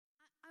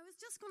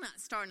Just going to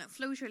start, and it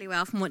flows really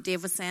well from what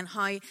Dave was saying,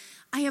 how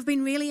I have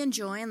been really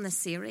enjoying this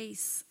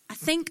series. I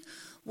think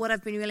what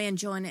I've been really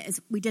enjoying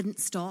is we didn't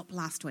stop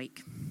last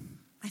week.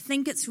 I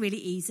think it's really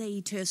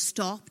easy to have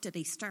stopped at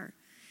Easter.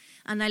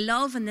 And I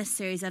love in this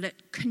series that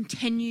it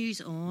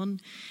continues on,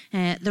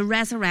 the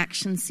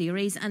Resurrection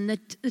series. And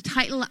the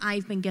title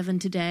I've been given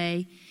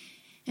today,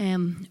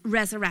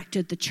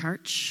 Resurrected the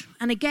Church.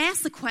 And I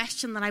guess the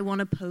question that I want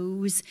to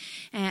pose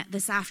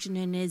this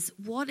afternoon is,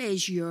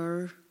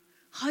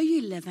 how are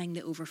you living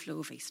the overflow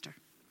of Easter?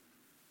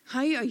 How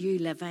are you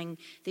living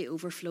the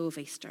overflow of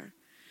Easter?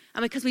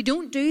 And because we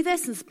don't do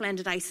this in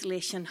splendid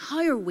isolation,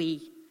 how are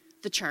we,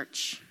 the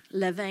church,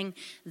 living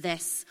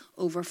this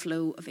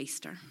overflow of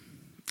Easter?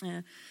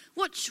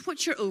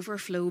 What's your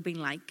overflow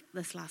been like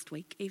this last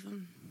week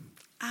even?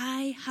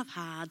 I have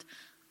had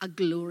a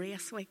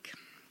glorious week.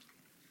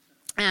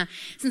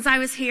 Since I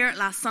was here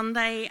last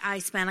Sunday, I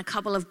spent a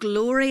couple of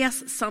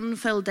glorious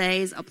sun-filled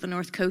days up the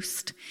north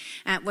coast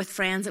with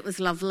friends. It was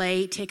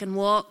lovely, taking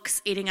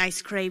walks, eating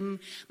ice cream.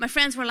 My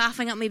friends were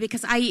laughing at me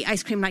because I eat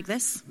ice cream like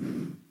this.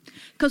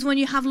 Because when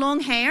you have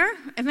long hair,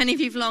 if any of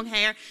you have long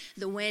hair,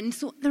 the wind,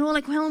 so they're all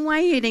like, well, why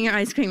are you eating your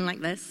ice cream like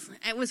this?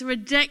 It was a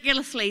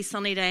ridiculously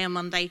sunny day on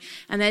Monday,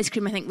 and the ice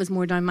cream, I think, was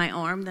more down my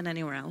arm than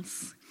anywhere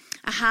else.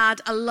 I had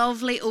a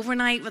lovely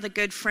overnight with a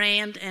good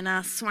friend in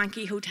a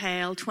swanky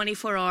hotel,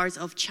 24 hours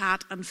of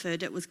chat and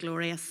food. It was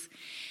glorious.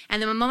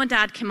 And then my mum and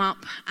dad came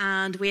up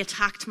and we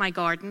attacked my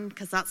garden,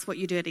 because that's what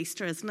you do at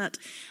Easter, isn't it?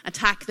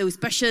 Attack those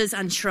bushes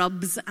and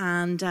shrubs,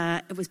 and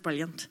it was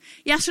brilliant.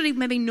 Yesterday,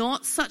 maybe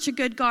not such a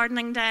good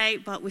gardening day,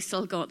 but we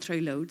still got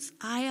through loads.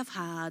 I have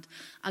had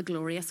a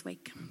glorious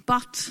week,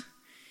 but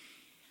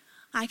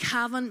I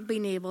haven't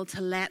been able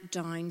to let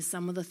down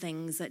some of the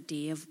things that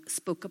Dave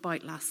spoke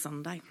about last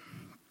Sunday.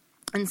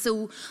 And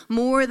so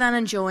more than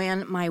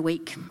enjoying my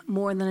week,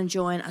 more than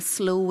enjoying a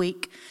slow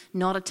week,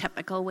 not a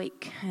typical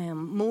week,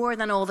 more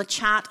than all the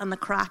chat and the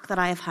crack that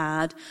I have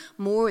had,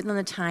 more than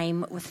the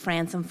time with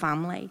friends and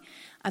family,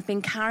 I've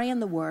been carrying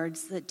the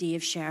words that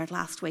Dave shared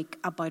last week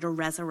about a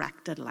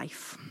resurrected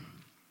life.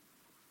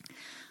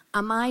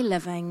 Am I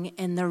living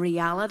in the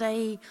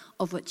reality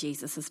of what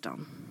Jesus has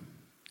done?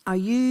 Are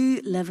you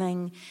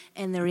living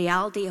in the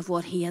reality of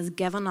what he has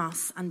given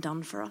us and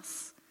done for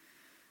us?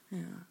 Yeah.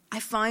 I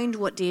found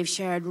what Dave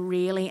shared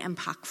really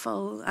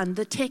impactful, and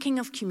the taking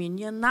of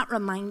communion, that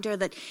reminder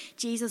that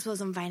Jesus was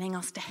inviting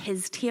us to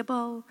his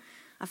table.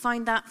 I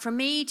found that for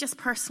me, just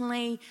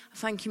personally, I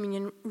found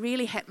communion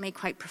really hit me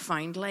quite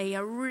profoundly,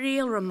 a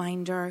real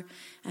reminder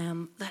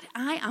that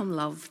I am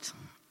loved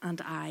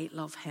and I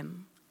love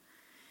him.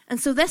 And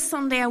so this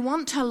Sunday, I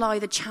want to allow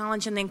the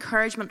challenge and the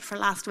encouragement for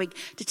last week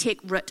to take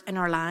root in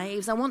our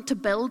lives. I want to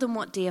build on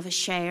what Dave has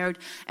shared.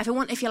 If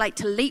you like,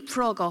 to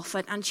leapfrog off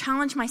it and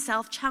challenge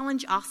myself,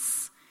 challenge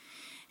us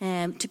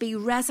to be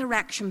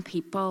resurrection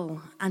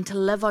people and to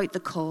live out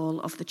the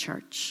call of the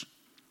church.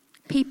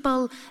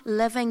 People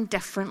living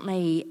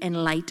differently in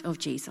light of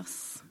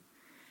Jesus.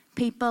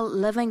 People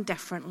living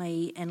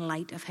differently in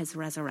light of his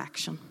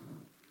resurrection.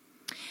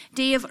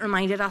 Dave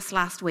reminded us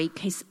last week,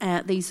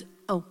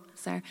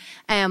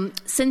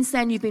 since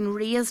then you've been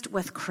raised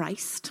with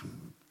Christ.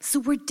 So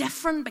we're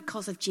different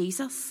because of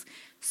Jesus.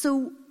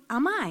 So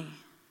am I?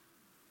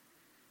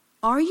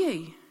 Are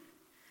you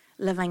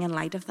living in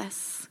light of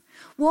this?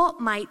 What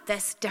might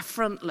this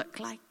different look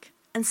like?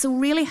 And so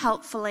really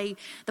helpfully,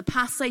 the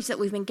passage that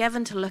we've been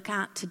given to look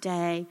at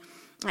today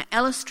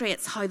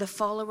illustrates how the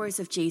followers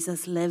of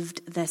Jesus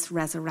lived this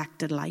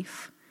resurrected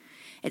life.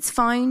 It's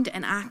found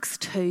in Acts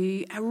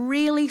 2, a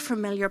really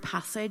familiar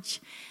passage,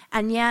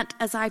 and yet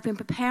as I've been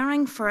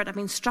preparing for it, I've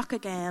been struck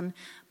again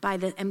by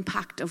the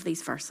impact of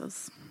these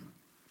verses.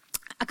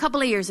 A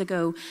couple of years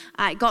ago,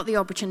 I got the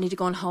opportunity to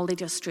go on holiday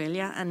to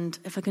Australia, and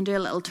if I can do a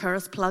little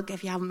tourist plug,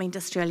 if you haven't been to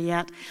Australia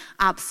yet,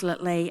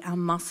 absolutely a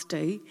must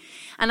do.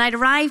 And I'd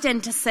arrived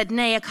into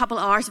Sydney a couple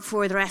of hours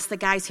before the rest of the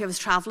guys who I was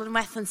travelling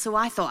with, and so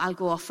I thought I'll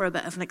go off for a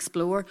bit of an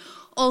explore.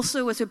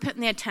 Also, as we're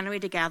putting the itinerary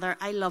together,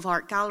 I love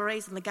art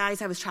galleries, and the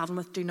guys I was travelling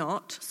with do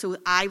not, so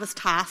I was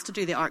tasked to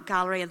do the art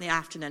gallery in the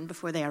afternoon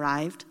before they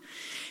arrived.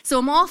 So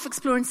I'm off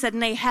exploring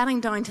Sydney, heading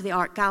down to the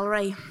art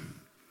gallery,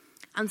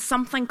 and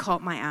something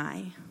caught my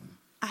eye.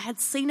 I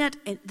had seen it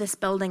in this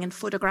building in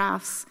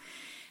photographs,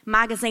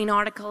 magazine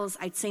articles.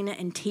 I'd seen it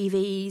in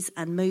TVs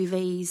and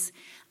movies.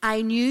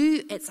 I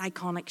knew its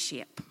iconic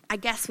shape. I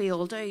guess we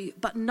all do.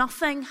 But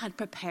nothing had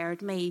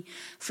prepared me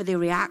for the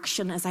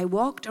reaction as I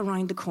walked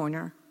around the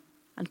corner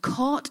and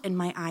caught in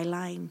my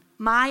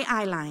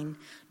eyeline,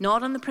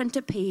 not on the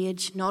printed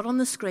page, not on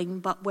the screen,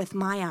 but with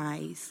my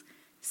eyes,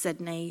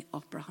 Sydney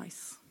Opera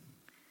House.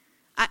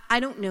 I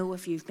don't know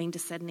if you've been to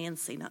Sydney and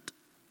seen it,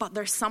 but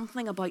there's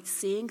something about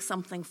seeing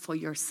something for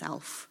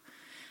yourself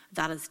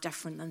that is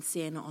different than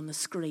seeing it on the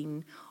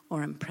screen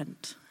or in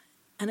print.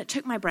 And it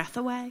took my breath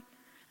away.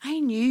 I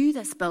knew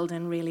this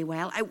building really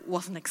well. I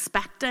wasn't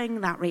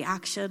expecting that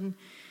reaction,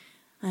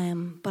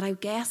 but I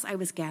guess I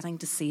was getting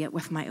to see it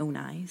with my own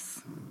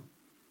eyes.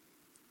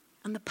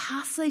 And the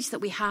passage that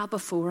we have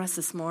before us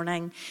this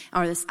morning,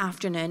 or this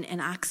afternoon in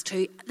Acts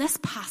 2, this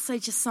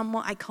passage is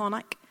somewhat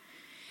iconic.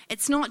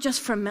 It's not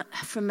just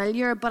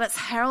familiar, but it's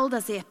heralded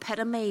as the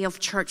epitome of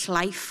church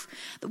life,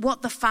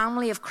 what the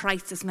family of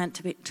Christ is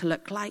meant to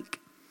look like.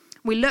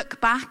 We look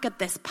back at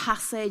this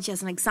passage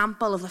as an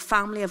example of the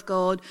family of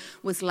God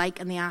was like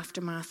in the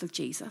aftermath of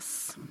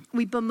Jesus.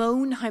 We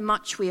bemoan how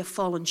much we have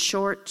fallen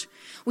short.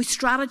 We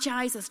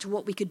strategize as to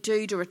what we could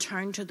do to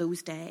return to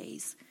those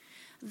days.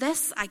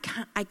 This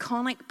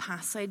iconic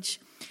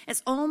passage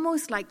is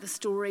almost like the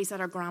stories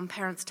that our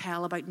grandparents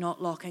tell about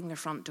not locking their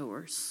front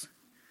doors,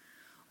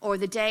 or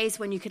the days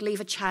when you could leave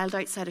a child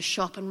outside a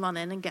shop and run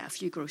in and get a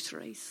few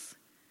groceries.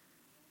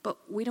 But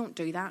we don't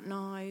do that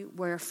now.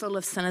 We're full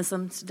of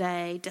cynicism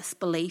today,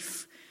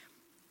 disbelief.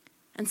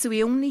 And so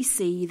we only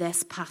see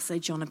this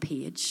passage on a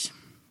page.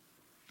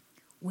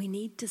 We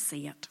need to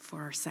see it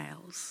for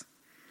ourselves.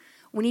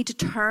 We need to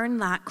turn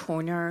that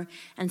corner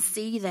and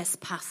see this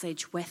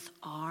passage with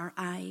our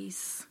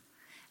eyes.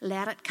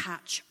 Let it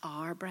catch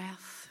our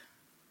breath.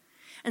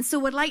 And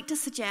so I'd like to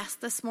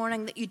suggest this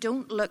morning that you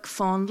don't look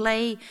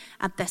fondly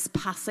at this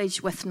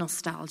passage with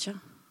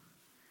nostalgia,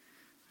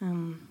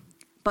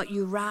 but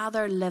you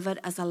rather live it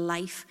as a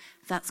life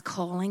that's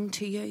calling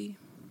to you.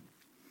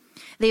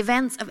 The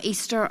events of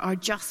Easter are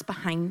just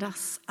behind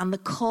us, and the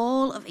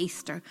call of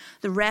Easter,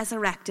 the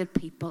resurrected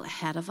people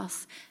ahead of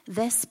us,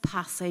 this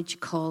passage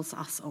calls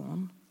us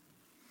on.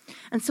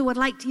 And so I'd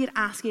like to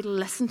ask you to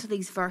listen to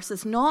these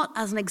verses, not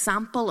as an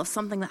example of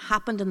something that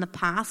happened in the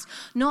past,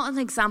 not as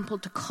an example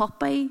to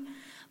copy,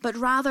 but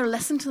rather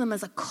listen to them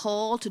as a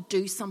call to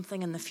do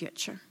something in the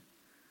future,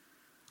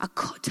 a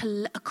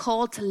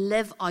call to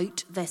live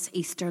out this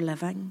Easter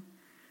living,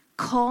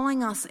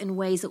 calling us in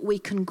ways that we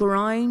can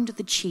ground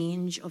the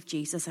change of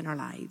Jesus in our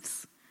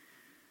lives.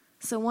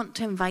 So I want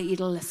to invite you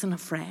to listen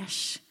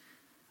afresh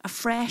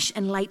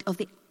in light of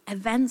the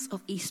events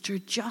of Easter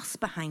just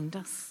behind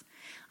us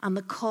and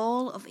the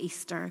call of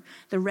Easter,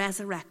 the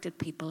resurrected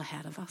people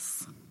ahead of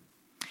us.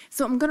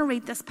 So I'm going to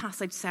read this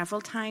passage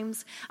several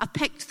times. I've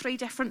picked 3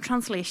 different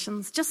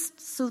translations just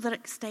so that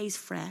it stays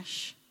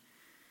fresh.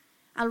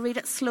 I'll read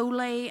it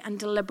slowly and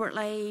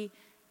deliberately,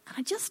 and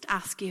I just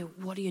ask you,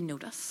 what do you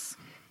notice?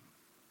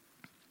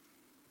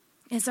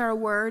 Is there a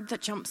word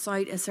that jumps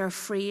out? Is there a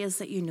phrase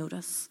that you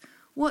notice?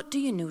 What do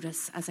you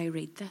notice as I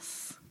read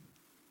this?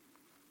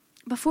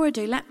 Before I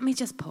do, let me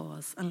just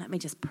pause and let me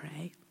just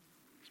pray.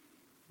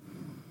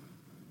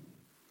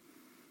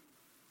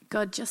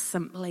 God, just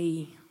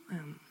simply,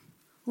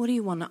 what do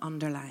you want to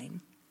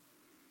underline?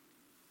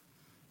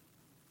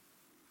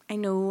 I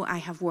know I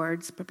have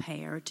words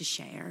prepared to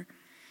share,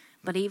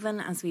 but even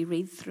as we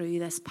read through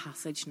this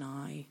passage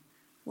now,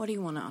 what do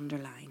you want to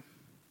underline?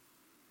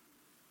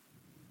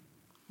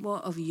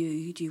 What of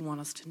you do you want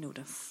us to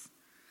notice?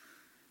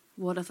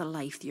 What of the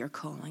life that you're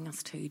calling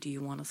us to do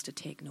you want us to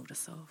take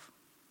notice of?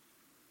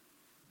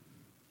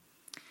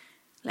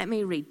 Let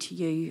me read to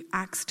you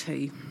Acts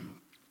 2,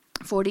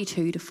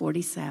 42 to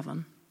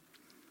 47.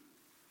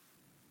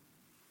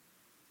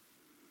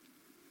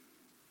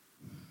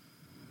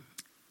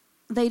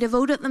 They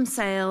devoted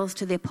themselves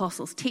to the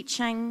apostles'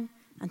 teaching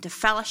and to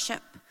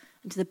fellowship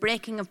and to the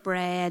breaking of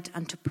bread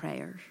and to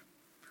prayer.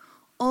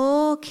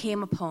 All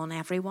came upon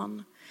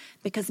everyone,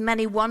 because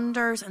many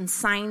wonders and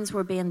signs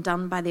were being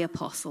done by the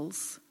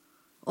apostles.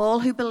 All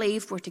who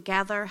believed were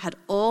together, had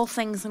all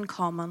things in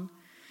common.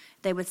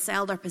 They would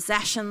sell their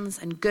possessions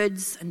and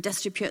goods and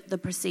distribute the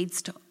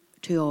proceeds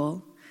to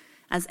all,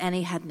 as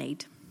any had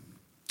need.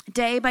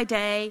 Day by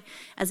day,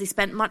 as they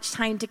spent much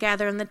time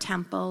together in the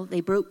temple,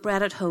 they broke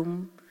bread at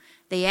home.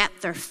 They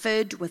ate their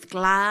food with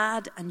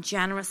glad and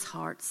generous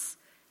hearts,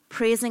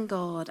 praising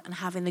God and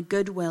having the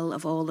goodwill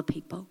of all the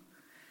people.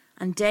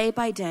 And day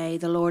by day,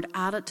 the Lord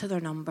added to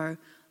their number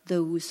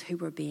those who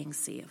were being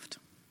saved.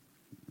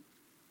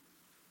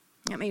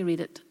 Let me read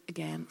it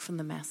again from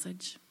the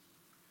Message.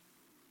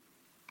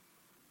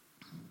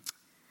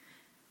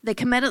 They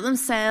committed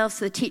themselves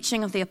to the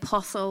teaching of the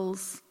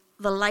apostles,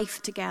 the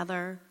life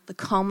together, the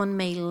common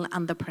meal,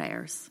 and the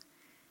prayers.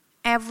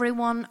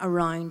 Everyone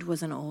around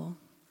was in awe.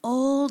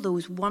 All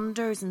those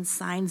wonders and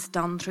signs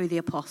done through the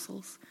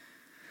apostles.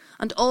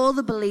 And all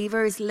the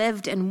believers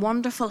lived in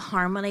wonderful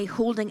harmony,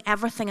 holding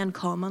everything in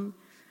common.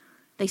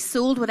 They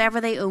sold whatever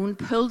they owned,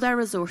 pooled their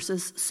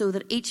resources so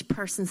that each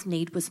person's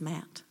need was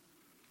met.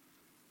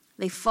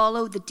 They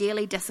followed the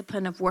daily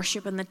discipline of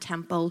worship in the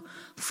temple,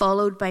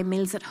 followed by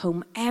meals at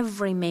home,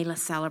 every meal a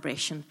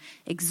celebration,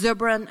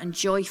 exuberant and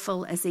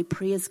joyful as they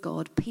praised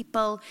God.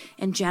 People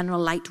in general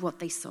liked what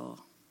they saw.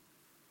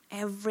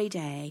 Every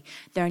day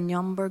their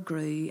number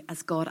grew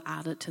as God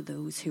added to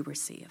those who were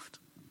saved.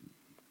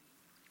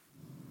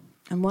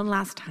 And one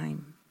last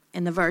time,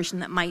 in the version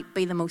that might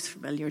be the most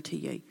familiar to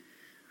you.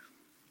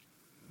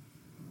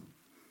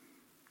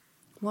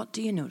 What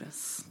do you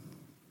notice?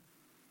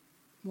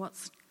 What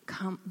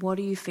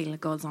do you feel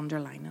God's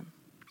underlining?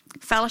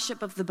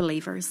 Fellowship of the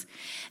believers.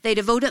 They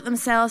devoted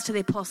themselves to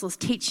the apostles'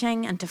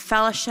 teaching and to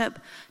fellowship,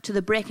 to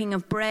the breaking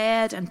of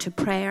bread and to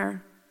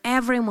prayer.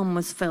 everyone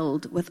was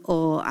filled with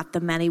awe at the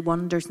many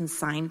wonders and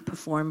signs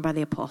performed by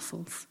the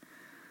apostles.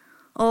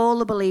 All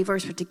the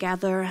believers were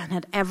together and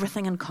had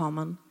everything in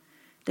common.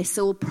 They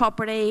sold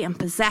property and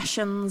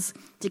possessions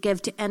to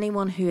give to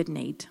anyone who had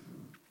need.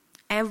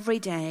 Every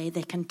day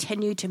they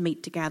continued to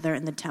meet together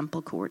in the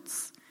temple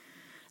courts.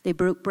 They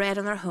broke bread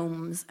in their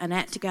homes and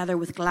ate together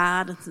with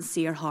glad and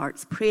sincere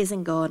hearts,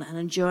 praising God and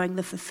enjoying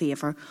the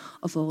favour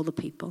of all the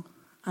people.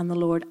 And the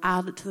Lord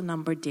added to the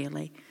number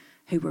daily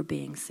who were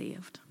being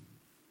saved.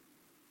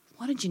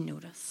 What did you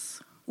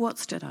notice? What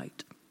stood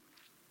out?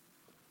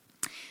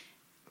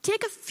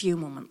 Take a few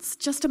moments,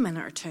 just a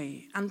minute or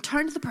two, and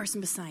turn to the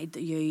person beside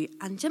you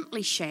and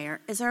gently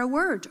share. Is there a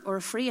word or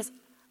a phrase?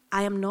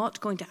 I am not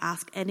going to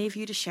ask any of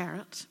you to share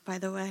it, by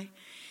the way.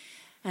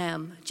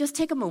 Just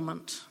take a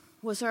moment.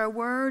 Was there a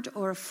word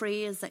or a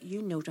phrase that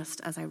you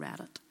noticed as I read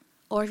it?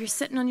 Or if you're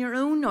sitting on your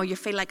own or you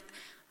feel like,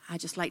 I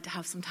just like to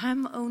have some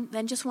time on my own,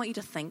 then just want you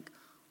to think,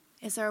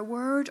 is there a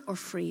word or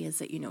phrase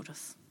that you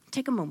notice?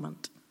 Take a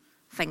moment.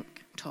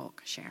 Think,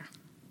 talk, share.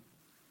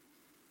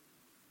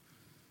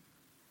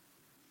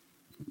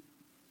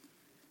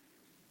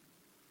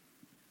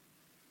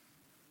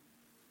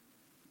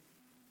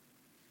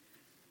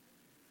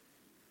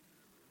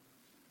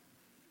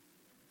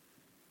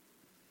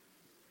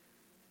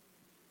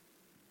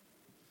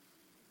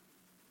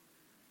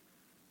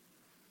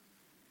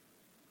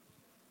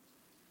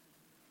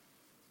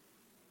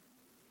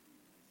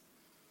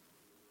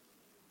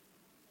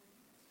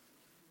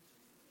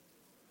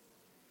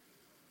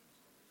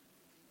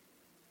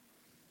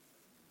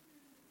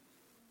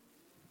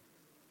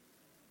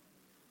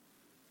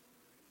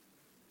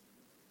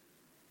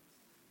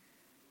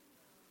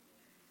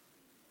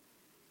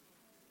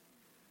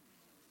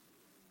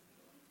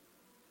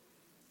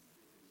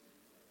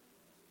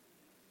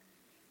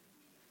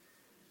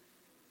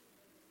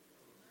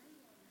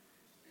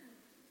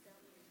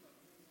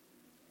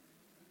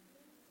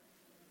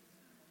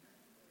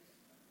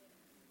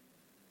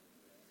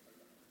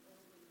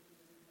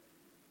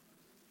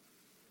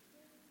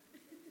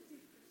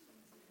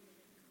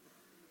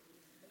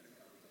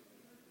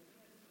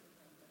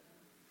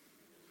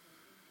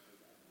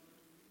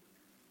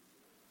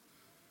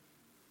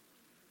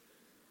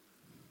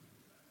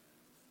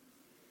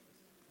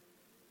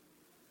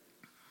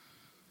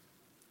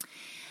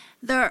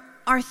 There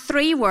are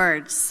 3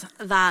 words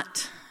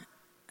that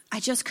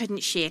I just couldn't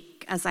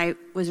shake as I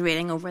was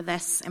reading over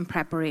this in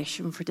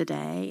preparation for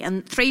today.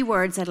 And 3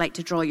 words I'd like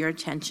to draw your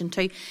attention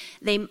to.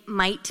 They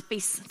might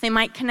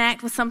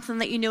connect with something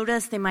that you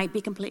notice. They might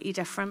be completely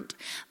different.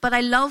 But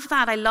I love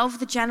that. I love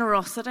the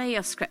generosity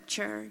of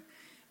Scripture.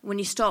 When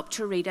you stop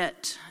to read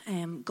it,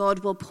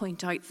 God will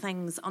point out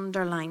things,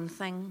 underline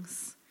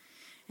things.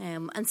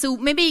 And so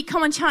maybe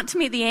come and chat to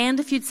me at the end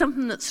if you had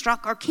something that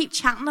struck, or keep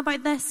chatting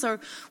about this,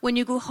 or when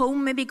you go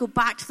home, maybe go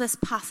back to this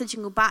passage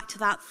and go back to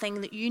that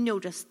thing that you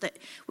noticed that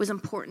was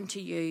important to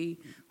you.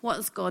 What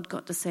has God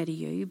got to say to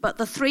you? But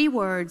the 3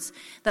 words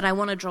that I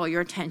want to draw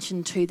your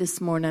attention to this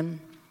morning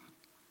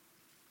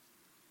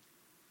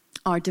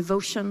are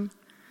devotion,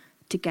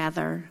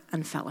 together,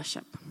 and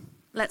fellowship.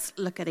 Let's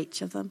look at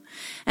each of them.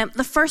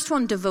 The first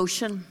one,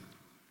 devotion.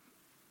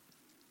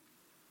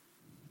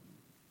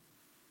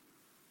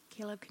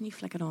 Caleb, can you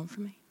flick it on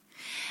for me?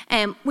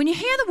 When you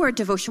hear the word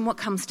devotion, what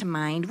comes to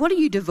mind? What are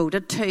you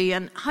devoted to,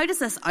 and how does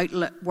this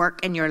outlook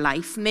work in your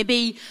life?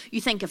 Maybe you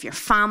think of your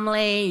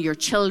family, your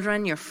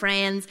children, your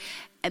friends.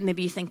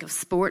 Maybe you think of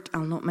sport.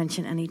 I'll not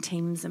mention any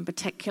teams in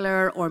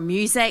particular, or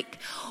music.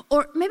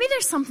 Or maybe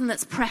there's something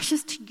that's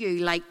precious to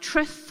you, like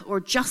truth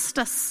or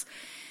justice.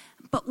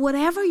 But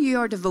whatever you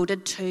are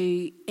devoted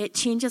to, it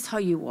changes how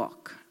you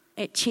walk.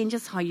 It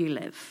changes how you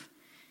live.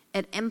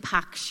 It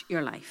impacts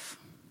your life.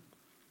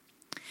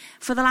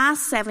 For the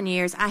last 7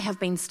 years, I have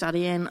been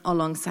studying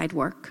alongside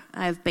work.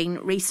 I've been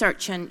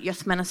researching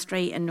youth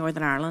ministry in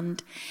Northern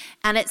Ireland.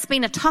 And it's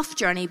been a tough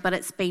journey, but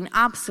it's been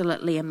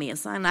absolutely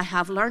amazing. I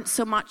have learnt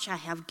so much. I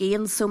have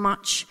gained so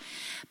much.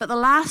 But the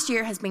last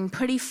year has been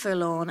pretty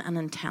full on and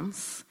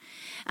intense.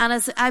 And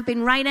as I've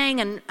been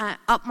writing and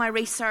up my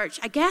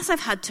research, I guess I've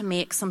had to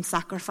make some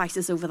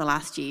sacrifices over the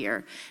last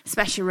year,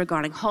 especially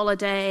regarding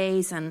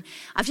holidays. And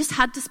I've just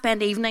had to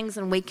spend evenings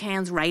and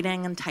weekends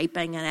writing and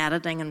typing and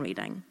editing and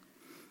reading.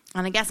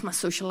 And I guess my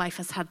social life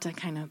has had to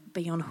kind of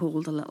be on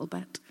hold a little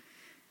bit.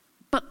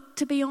 But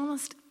to be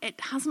honest,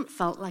 it hasn't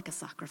felt like a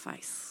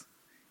sacrifice.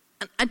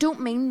 And I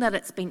don't mean that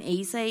it's been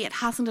easy. It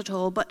hasn't at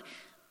all. But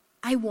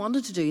I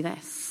wanted to do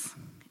this.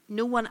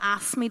 No one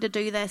asked me to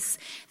do this.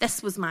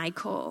 This was my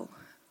call.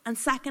 And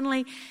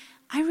secondly,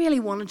 I really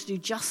wanted to do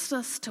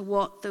justice to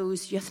what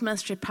those youth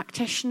ministry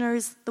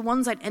practitioners, the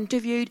ones I'd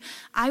interviewed,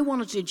 I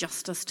wanted to do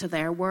justice to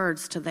their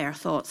words, to their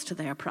thoughts, to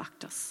their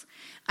practice.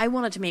 I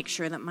wanted to make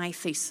sure that my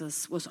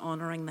thesis was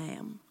honouring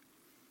them.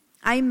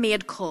 I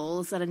made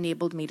calls that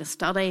enabled me to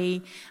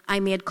study. I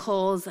made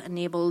calls that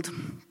enabled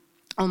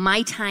on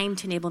my time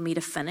to enable me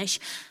to finish.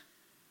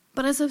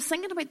 But as I was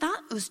thinking about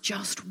that, it was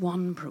just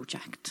one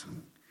project.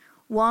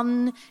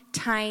 One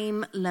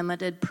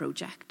time-limited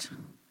project.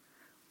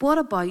 What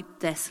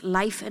about this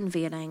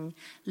life-invading,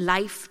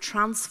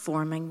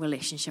 life-transforming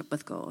relationship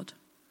with God?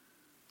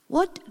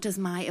 What does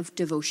my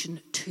devotion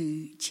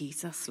to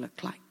Jesus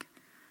look like?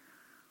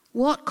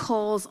 What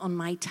calls on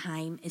my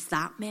time is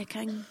that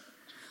making?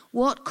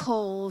 What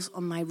calls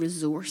on my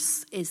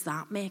resource is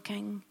that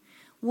making?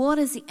 What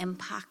is the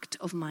impact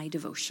of my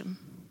devotion?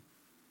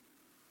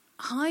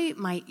 How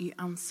might you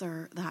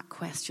answer that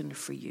question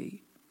for you?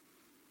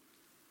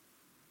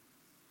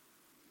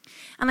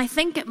 And I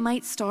think it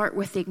might start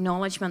with the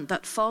acknowledgement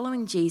that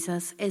following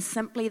Jesus is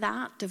simply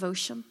that,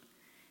 devotion.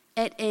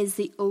 It is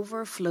the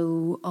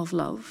overflow of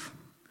love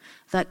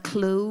that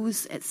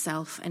clothes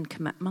itself in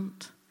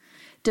commitment.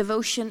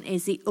 Devotion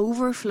is the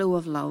overflow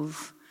of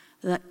love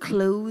that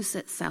clothes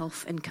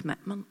itself in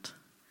commitment.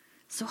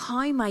 So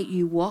how might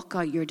you walk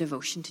out your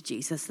devotion to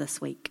Jesus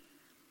this week,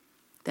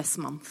 this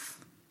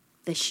month,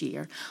 this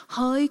year?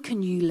 How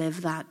can you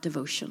live that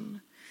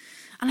devotion?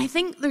 And I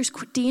think there's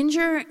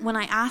danger when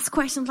I ask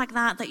questions like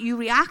that you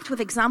react with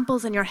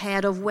examples in your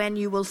head of when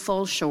you will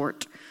fall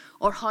short,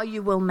 or how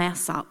you will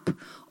mess up,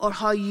 or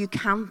how you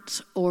can't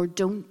or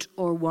don't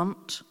or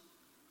won't.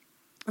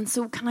 And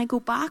so can I go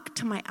back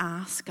to my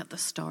ask at the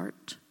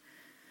start?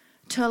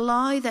 To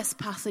allow this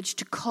passage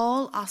to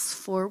call us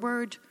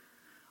forward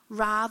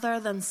rather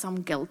than some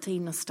guilty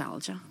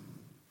nostalgia.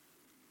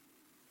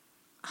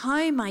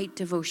 How might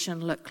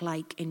devotion look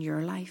like in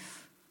your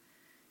life,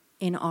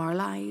 in our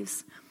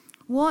lives?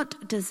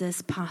 What does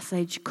this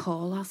passage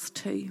call us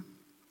to?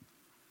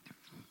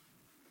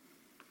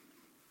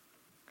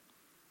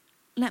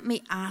 Let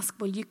me ask,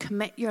 will you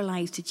commit your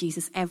lives to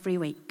Jesus every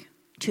week?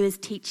 To his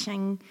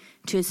teaching,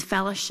 to his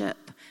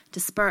fellowship, to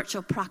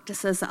spiritual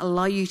practices that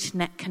allow you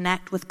to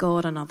connect with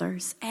God and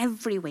others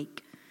every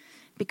week.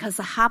 Because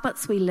the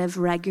habits we live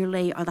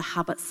regularly are the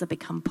habits that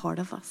become part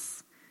of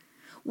us.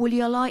 Will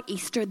you allow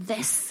Easter,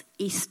 this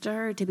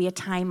Easter, to be a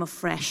time of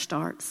fresh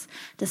starts,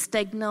 to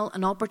signal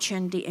an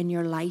opportunity in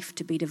your life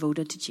to be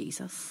devoted to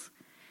Jesus,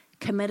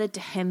 committed to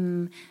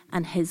him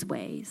and his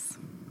ways?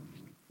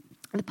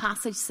 The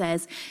passage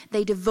says,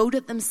 they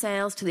devoted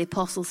themselves to the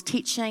apostles'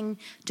 teaching,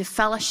 to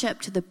fellowship,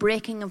 to the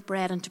breaking of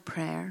bread and to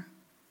prayer.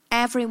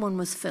 Everyone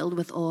was filled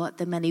with awe at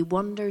the many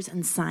wonders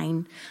and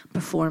signs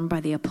performed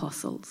by the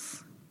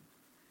apostles.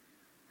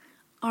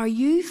 Are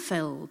you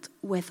filled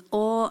with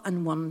awe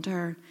and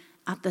wonder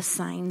at the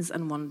signs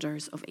and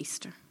wonders of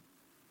Easter?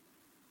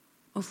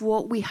 Of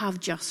what we have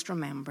just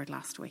remembered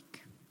last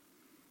week?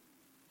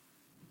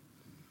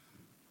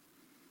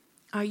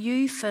 Are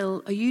you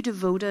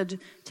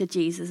devoted to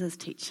Jesus'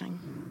 teaching,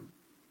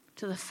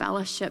 to the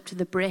fellowship, to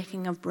the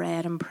breaking of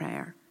bread and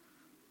prayer?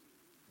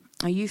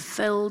 Are you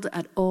filled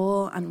at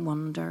awe and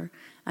wonder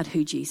at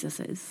who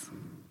Jesus is?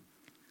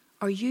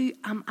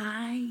 Am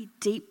I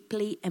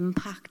deeply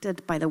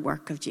impacted by the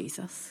work of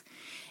Jesus?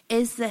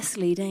 Is this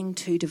leading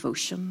to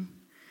devotion?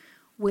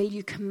 Will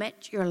you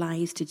commit your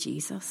lives to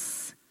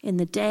Jesus in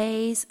the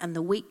days and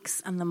the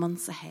weeks and the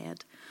months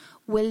ahead?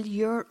 Will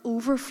your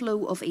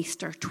overflow of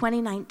Easter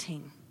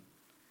 2019,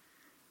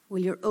 will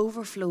your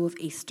overflow of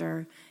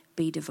Easter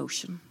be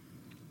devotion?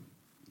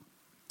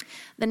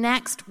 The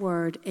next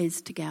word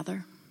is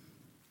together.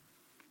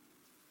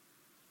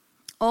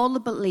 All the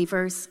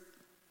believers,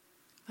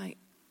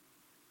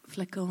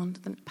 flick on to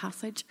the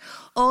passage.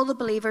 All the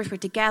believers were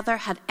together,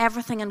 had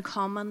everything in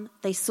common.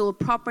 They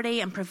sold property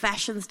and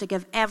possessions to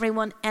give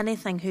everyone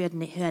anything who had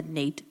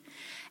need.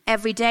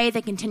 Every day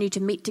they continued to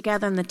meet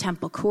together in the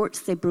temple courts.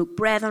 They broke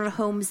bread in their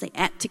homes. They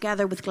ate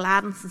together with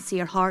glad and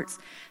sincere hearts,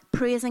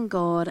 praising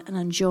God and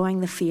enjoying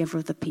the favour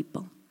of the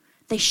people.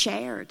 They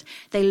shared.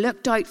 They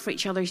looked out for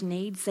each other's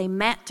needs. They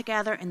met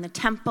together in the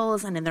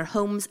temples and in their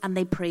homes, and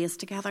they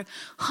praised together.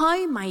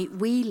 How might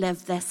we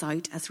live this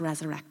out as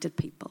resurrected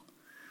people?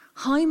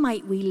 How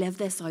might we live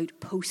this out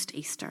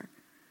post-Easter?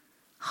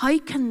 How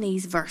can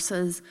these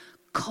verses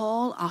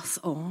call us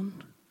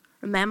on?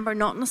 Remember,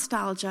 not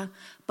nostalgia,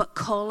 but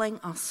calling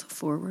us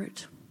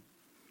forward.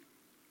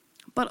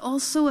 But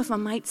also, if I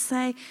might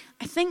say,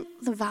 I think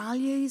the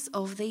values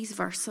of these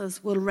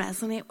verses will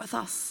resonate with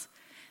us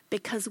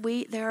because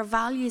there are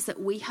values that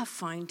we have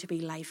found to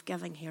be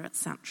life-giving here at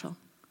Central.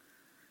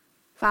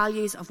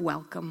 Values of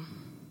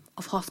welcome,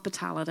 of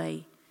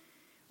hospitality,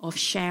 of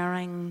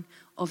sharing,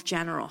 of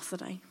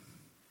generosity.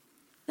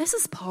 This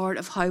is part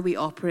of how we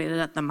operated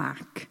at the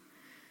MAC,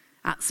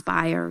 at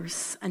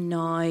Spires, and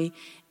now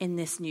in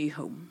this new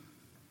home.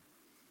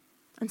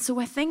 And so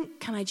I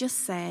think, can I just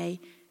say,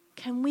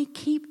 can we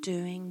keep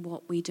doing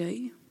what we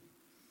do?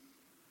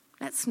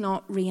 Let's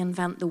not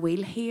reinvent the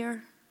wheel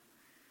here.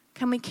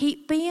 Can we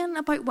keep being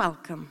about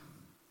welcome,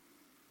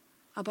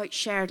 about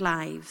shared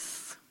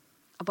lives,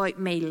 about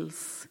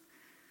meals,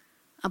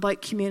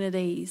 about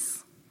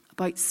communities,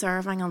 about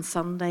serving on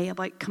Sunday,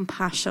 about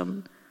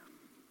compassion?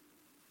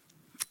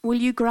 Will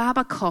you grab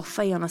a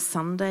coffee on a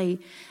Sunday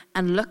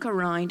and look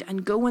around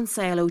and go and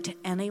say hello to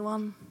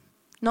anyone?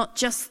 Not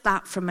just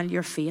that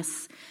familiar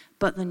face,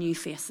 but the new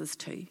faces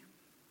too.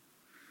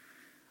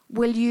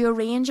 Will you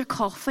arrange a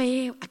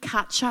coffee, a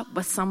catch-up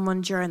with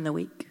someone during the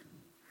week?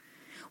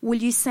 Will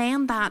you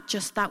send that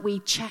just that wee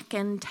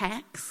check-in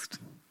text?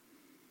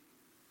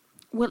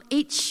 Will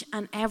each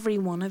and every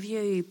one of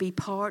you be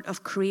part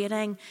of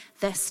creating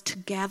this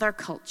together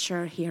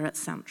culture here at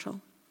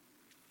Central?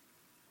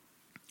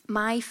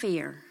 My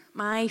fear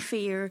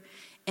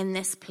in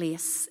this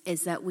place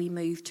is that we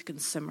move to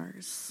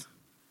consumers.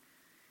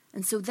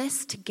 And so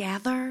this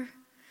together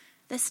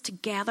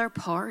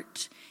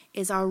part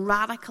is our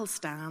radical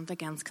stand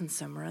against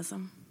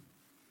consumerism.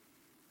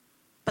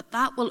 But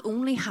that will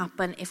only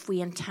happen if we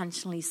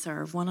intentionally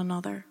serve one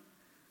another.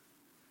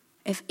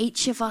 If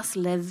each of us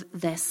live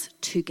this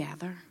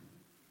together.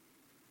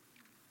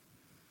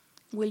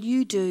 Will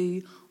you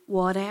do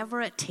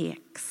whatever it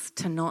takes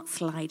to not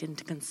slide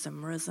into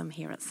consumerism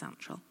here at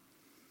Central?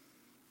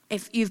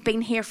 If you've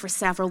been here for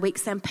several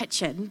weeks, then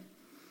pitch in.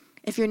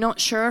 If you're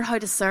not sure how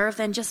to serve,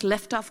 then just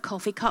lift off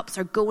coffee cups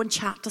or go and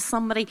chat to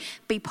somebody.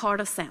 Be part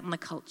of setting the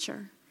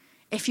culture.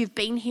 If you've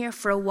been here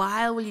for a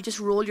while, will you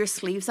just roll your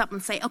sleeves up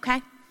and say,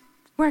 okay,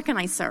 where can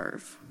I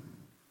serve?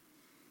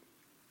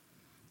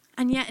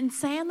 And yet in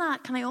saying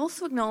that, can I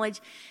also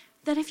acknowledge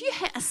that if you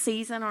hit a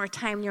season or a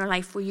time in your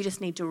life where you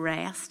just need to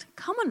rest,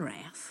 come and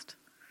rest.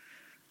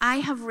 I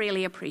have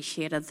really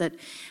appreciated that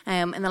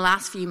in the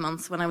last few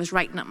months when I was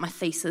writing up my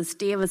thesis,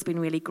 Dave has been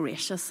really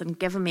gracious and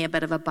given me a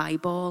bit of a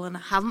Bible, and I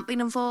haven't been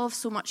involved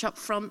so much up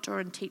front or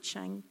in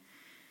teaching.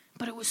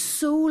 But it was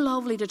so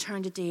lovely to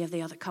turn to Dave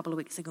the other couple of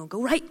weeks ago and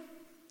go, right,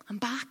 I'm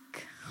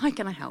back. How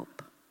can I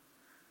help?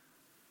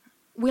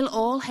 We'll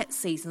all hit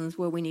seasons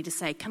where we need to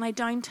say, can I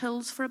down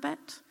tools for a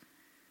bit?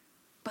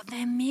 But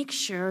then make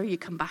sure you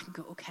come back and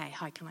go, okay,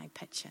 how can I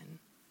pitch in?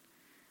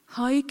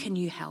 How can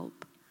you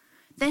help?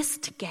 This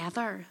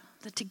together,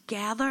 the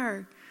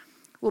together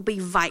will be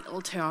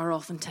vital to our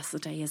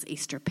authenticity as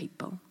Easter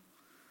people.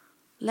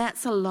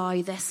 Let's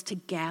allow this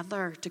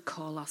together to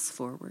call us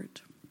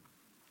forward.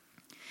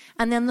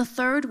 And then the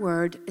third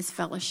word is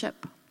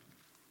fellowship.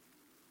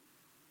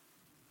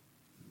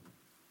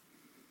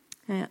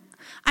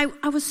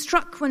 I was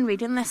struck when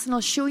reading this, and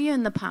I'll show you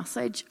in the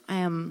passage.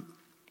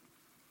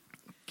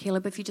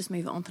 Caleb, if you just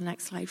move it on to the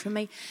next slide for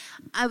me.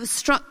 I was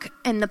struck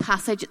in the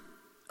passage.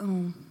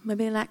 Oh,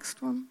 maybe the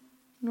next one?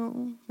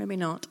 No, maybe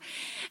not.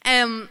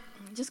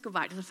 Just go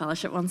back to the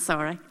fellowship one,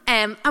 sorry.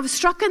 I was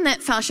struck in the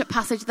fellowship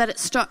passage that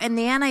in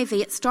the NIV,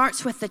 it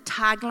starts with the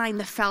tagline,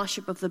 the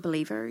fellowship of the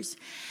believers.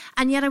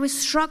 And yet I was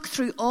struck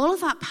through all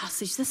of that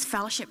passage, this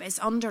fellowship is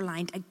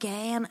underlined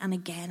again and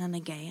again and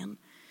again.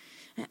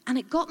 And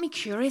it got me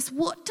curious,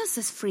 what does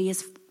this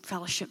phrase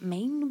fellowship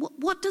mean?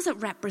 What does it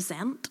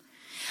represent?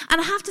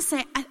 And I have to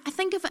say, I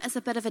think of it as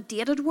a bit of a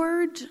dated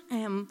word,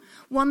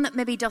 one that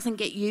maybe doesn't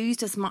get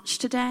used as much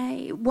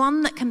today,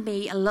 one that can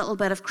be a little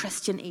bit of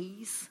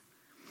Christianese,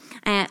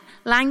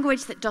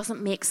 language that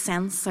doesn't make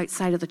sense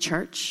outside of the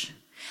church.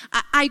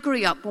 I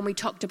grew up when we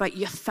talked about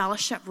youth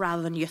fellowship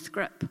rather than youth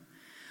group,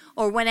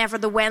 or whenever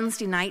the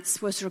Wednesday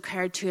nights was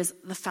referred to as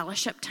the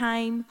fellowship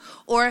time,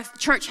 or if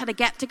church had a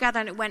get-together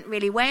and it went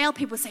really well,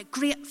 people would say,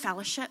 great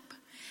fellowship.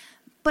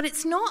 But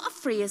it's not a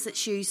phrase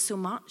that's used so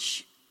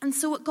much. And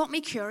so it got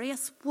me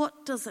curious,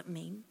 what does it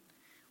mean?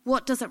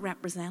 What does it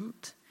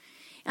represent?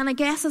 And I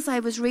guess as I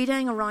was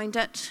reading around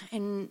it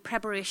in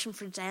preparation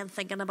for today and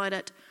thinking about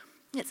it,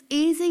 it's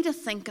easy to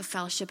think of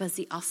fellowship as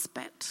the us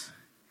bit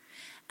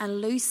and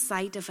lose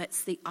sight of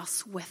it's the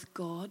us with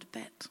God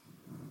bit.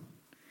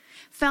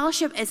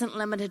 Fellowship isn't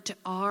limited to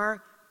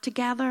our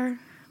together,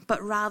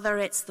 but rather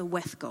it's the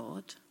with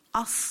God,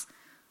 us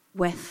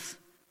with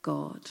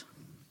God.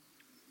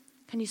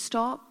 Can you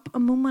stop a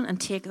moment and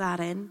take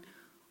that in?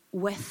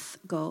 With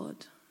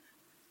God.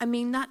 I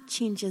mean, that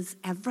changes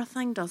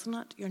everything, doesn't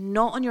it? You're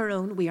not on your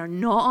own. We are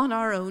not on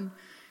our own.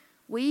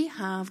 We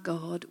have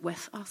God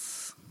with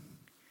us.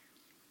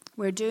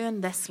 We're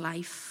doing this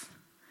life,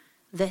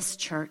 this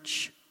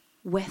church,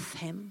 with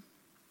him.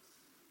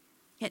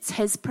 It's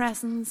his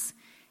presence,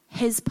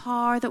 his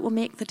power that will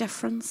make the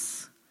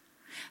difference.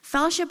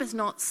 Fellowship is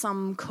not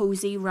some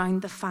cozy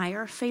round the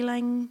fire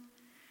feeling.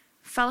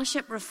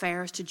 Fellowship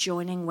refers to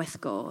joining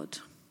with God.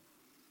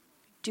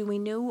 Do we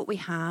know what we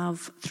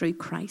have through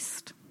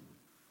Christ?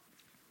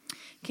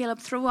 Caleb,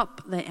 throw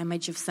up the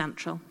image of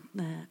Central.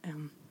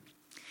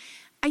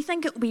 I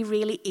think it would be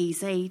really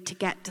easy to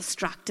get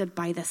distracted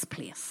by this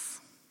place.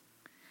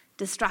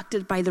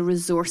 Distracted by the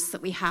resource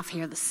that we have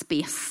here, the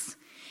space,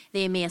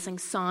 the amazing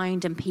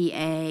sound and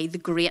PA, the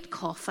great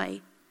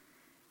coffee.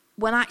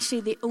 When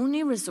actually the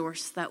only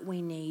resource that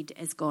we need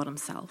is God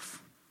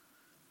himself.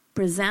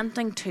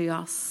 Presenting to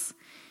us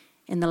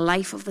in the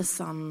life of the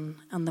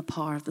Son and the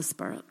power of the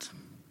Spirit.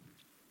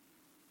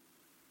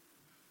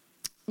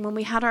 When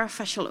we had our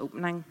official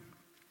opening,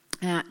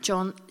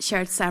 John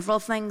shared several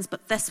things,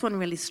 but this one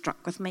really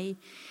struck with me.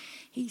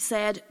 He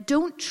said,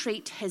 don't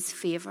treat his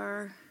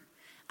favour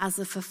as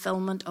the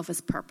fulfilment of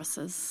his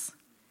purposes.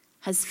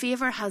 His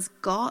favour has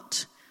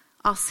got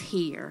us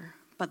here,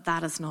 but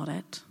that is not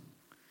it.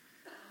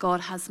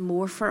 God has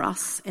more for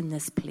us in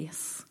this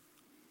place.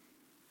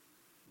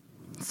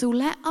 So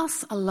let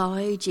us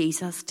allow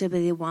Jesus to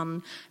be the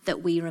one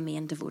that we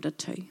remain devoted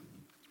to.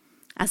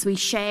 As we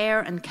share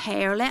and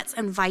care, let's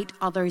invite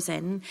others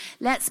in.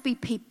 Let's be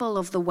people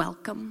of the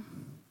welcome.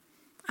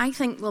 I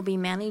think there'll be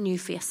many new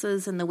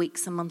faces in the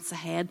weeks and months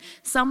ahead.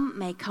 Some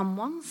may come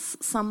once,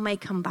 some may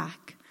come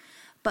back.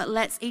 But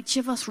let's each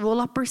of us roll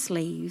up our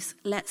sleeves.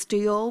 Let's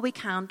do all we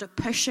can to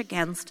push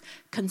against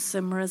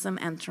consumerism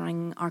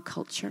entering our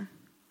culture.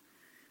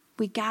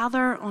 We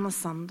gather on a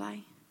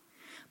Sunday,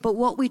 but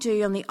what we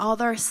do on the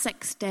other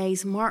 6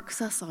 days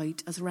marks us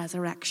out as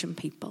resurrection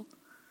people.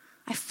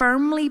 I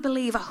firmly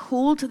believe, I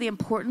hold to the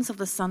importance of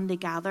the Sunday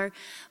gather,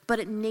 but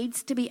it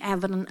needs to be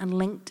evident and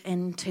linked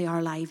into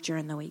our life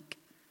during the week.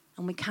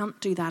 And we can't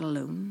do that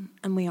alone,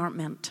 and we aren't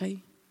meant to.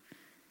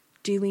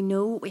 Do we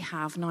know what we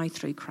have now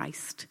through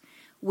Christ?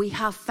 We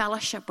have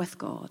fellowship with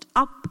God,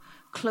 up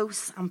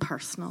close and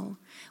personal.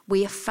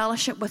 We have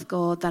fellowship with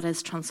God that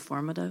is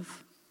transformative.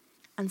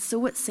 And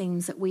so it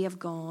seems that we have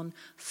gone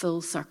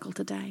full circle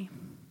today.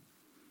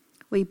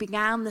 We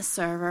began the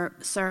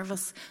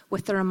service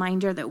with the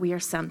reminder that we are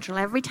central.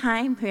 Every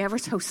time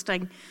whoever's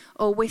hosting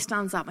always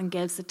stands up and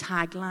gives the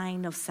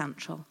tagline of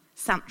central.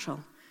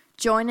 Central.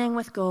 Joining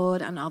with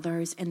God and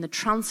others in the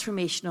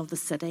transformation of the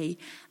city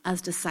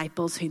as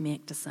disciples who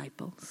make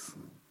disciples.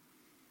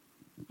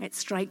 It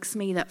strikes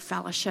me that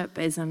fellowship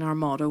is in our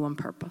motto and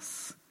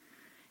purpose.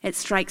 It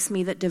strikes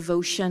me that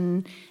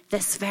devotion,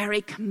 this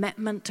very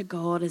commitment to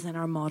God, is in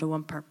our motto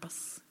and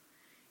purpose.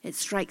 It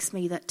strikes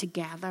me that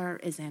together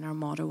is in our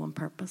motto and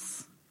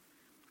purpose.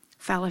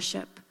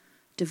 Fellowship,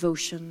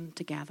 devotion,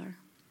 together.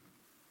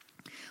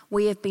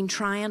 We have been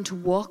trying to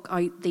walk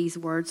out these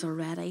words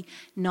already.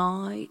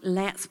 Now,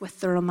 let's,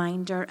 with the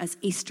reminder as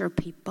Easter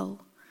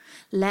people,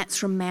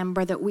 let's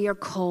remember that we are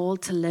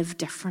called to live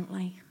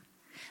differently.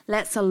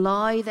 Let's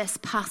allow this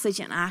passage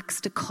in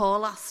Acts to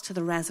call us to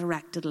the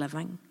resurrected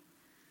living.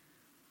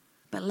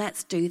 But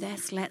let's do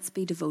this. Let's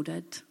be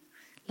devoted.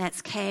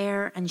 Let's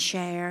care and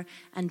share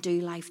and do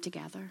life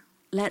together.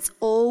 Let's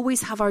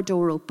always have our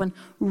door open,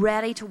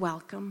 ready to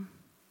welcome.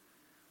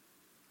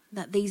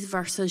 That these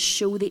verses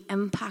show the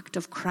impact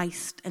of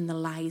Christ in the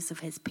lives of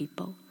his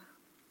people.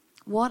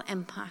 What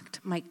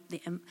might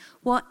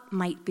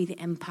be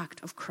the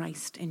impact of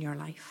Christ in your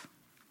life?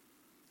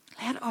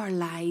 Let our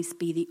lives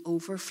be the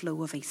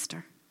overflow of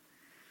Easter.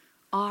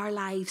 Our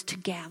lives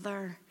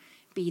together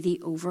be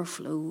the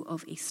overflow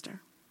of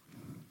Easter.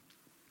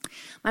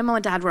 My mum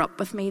and dad were up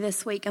with me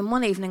this week, and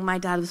one evening my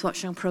dad was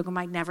watching a programme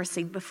I'd never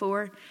seen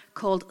before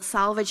called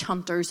Salvage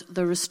Hunters,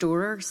 The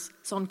Restorers.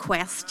 It's on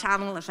Quest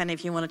Channel if any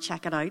of you want to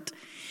check it out.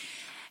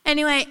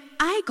 Anyway,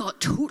 I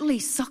got totally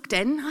sucked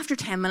in. After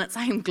 10 minutes,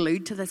 I am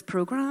glued to this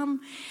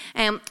programme.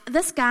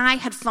 This guy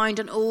had found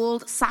an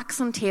old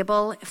Saxon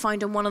table,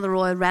 found in one of the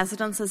royal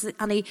residences,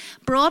 and he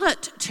brought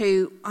it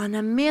to an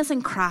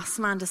amazing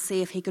craftsman to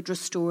see if he could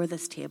restore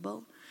this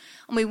table.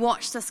 And we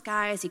watched this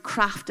guy as he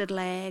crafted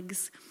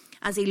legs,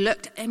 as he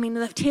looked. I mean,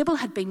 the table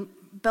had been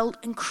built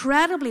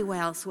incredibly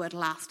well, so it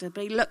lasted.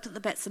 But he looked at the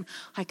bits and,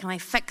 how can I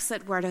fix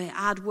it? Where do I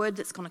add wood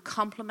that's going to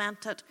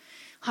complement it?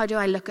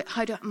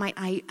 Might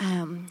I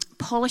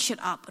polish it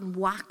up and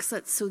wax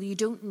it so that you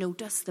don't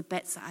notice the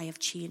bits that I have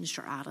changed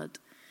or added?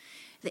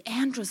 The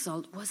end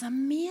result was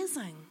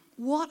amazing.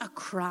 What a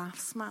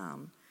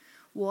craftsman.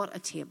 What a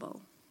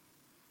table.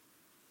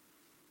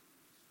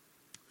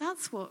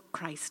 That's what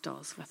Christ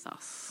does with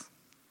us.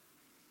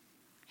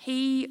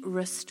 He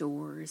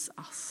restores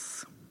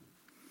us.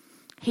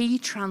 He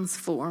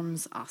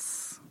transforms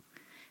us.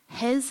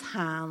 His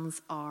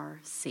hands are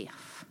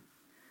safe.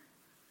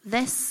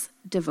 This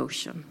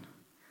devotion,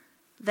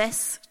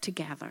 this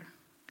together,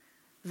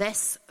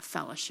 this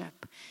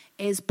fellowship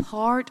is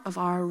part of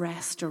our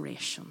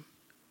restoration.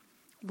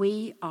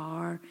 We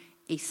are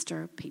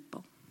Easter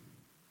people.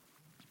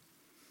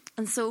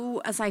 And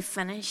so as I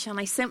finish, and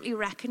I simply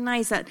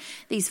recognize that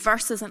these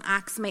verses in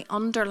Acts may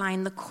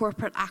underline the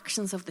corporate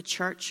actions of the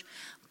church,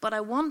 but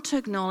I want to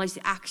acknowledge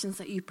the actions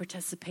that you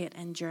participate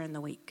in during the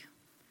week.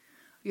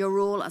 Your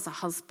role as a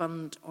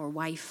husband or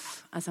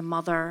wife, as a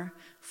mother,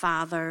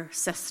 father,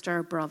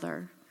 sister,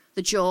 brother,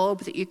 the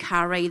job that you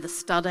carry, the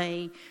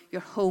study,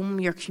 your home,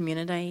 your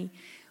community.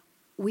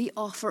 We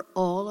offer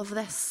all of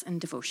this in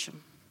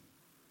devotion.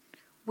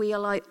 We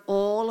allow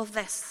all of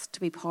this to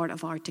be part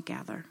of our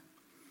together.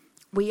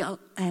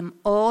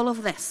 All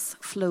of this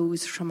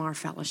flows from our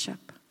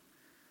fellowship.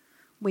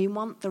 We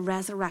want the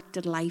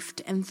resurrected life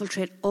to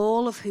infiltrate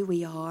all of who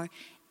we are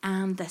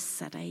and this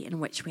city in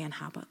which we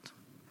inhabit.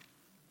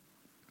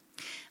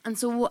 And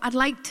so I'd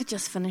like to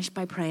just finish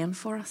by praying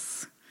for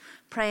us,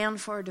 praying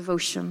for our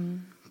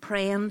devotion,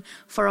 praying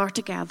for our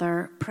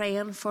together,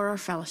 praying for our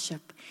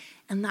fellowship,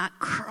 and that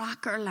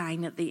cracker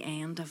line at the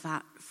end of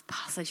that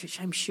passage, which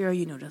I'm sure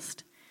you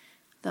noticed,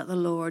 that the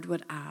Lord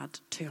would add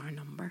to our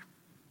number.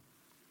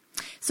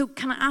 So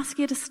can I ask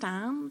you to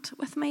stand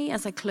with me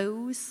as I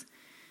close?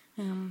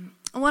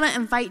 I want to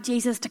invite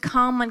Jesus to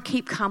come and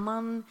keep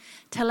coming,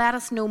 to let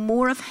us know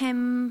more of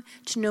him,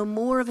 to know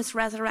more of his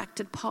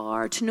resurrected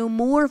power, to know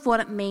more of what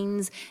it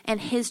means in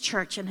his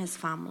church and his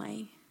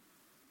family.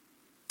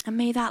 And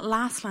may that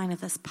last line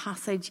of this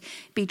passage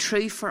be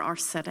true for our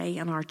city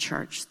and our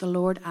church. The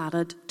Lord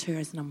added to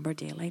his number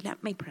daily.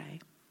 Let me pray.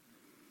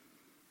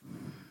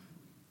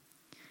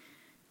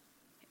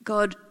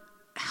 God,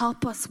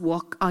 help us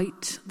walk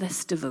out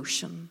this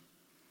devotion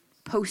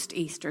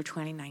post-Easter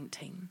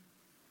 2019.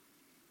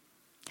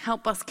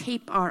 Help us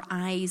keep our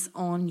eyes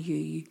on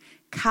you,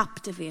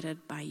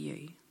 captivated by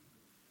you.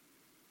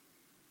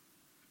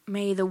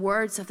 May the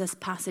words of this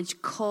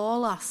passage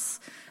call us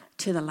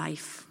to the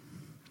life.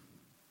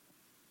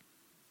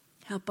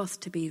 Help us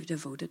to be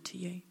devoted to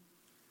you.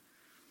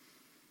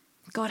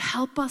 God,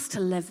 help us to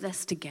live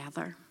this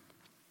together,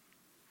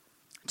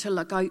 to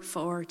look out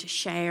for, to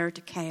share,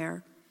 to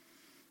care,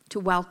 to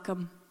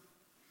welcome.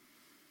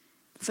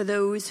 For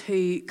those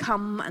who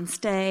come and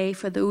stay,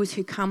 for those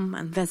who come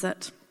and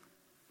visit,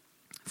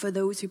 for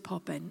those who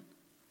pop in,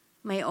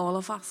 may all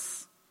of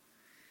us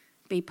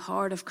be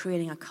part of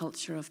creating a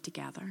culture of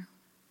together.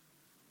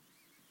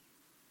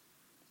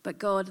 But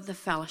God, the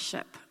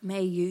fellowship,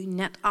 may you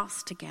knit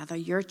us together,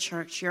 your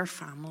church, your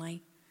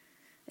family.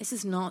 This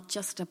is not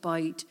just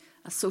about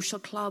a social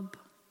club,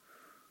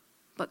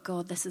 but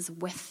God, this is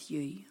with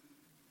you.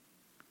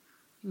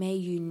 May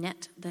you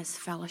knit this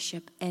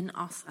fellowship in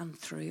us and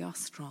through us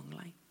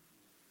strongly.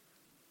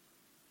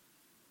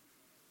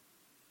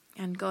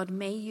 And God,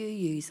 may you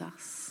use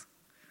us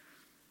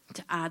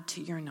to add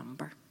to your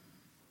number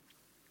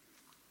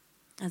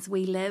as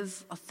we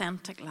live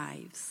authentic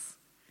lives,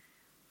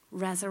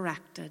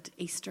 resurrected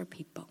Easter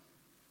people.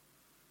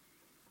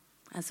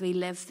 As we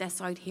live this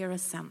out here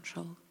as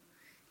Central,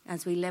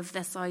 as we live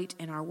this out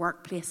in our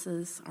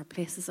workplaces, our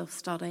places of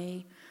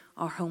study,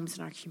 our homes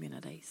and our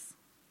communities.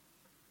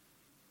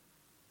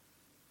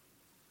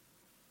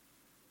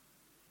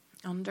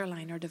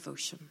 Underline our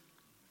devotion.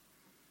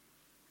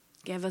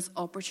 Give us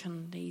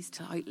opportunities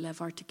to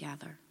outlive our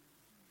together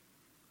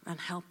and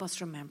help us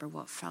remember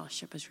what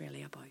fellowship is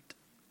really about.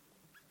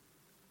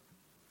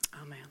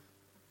 Amen.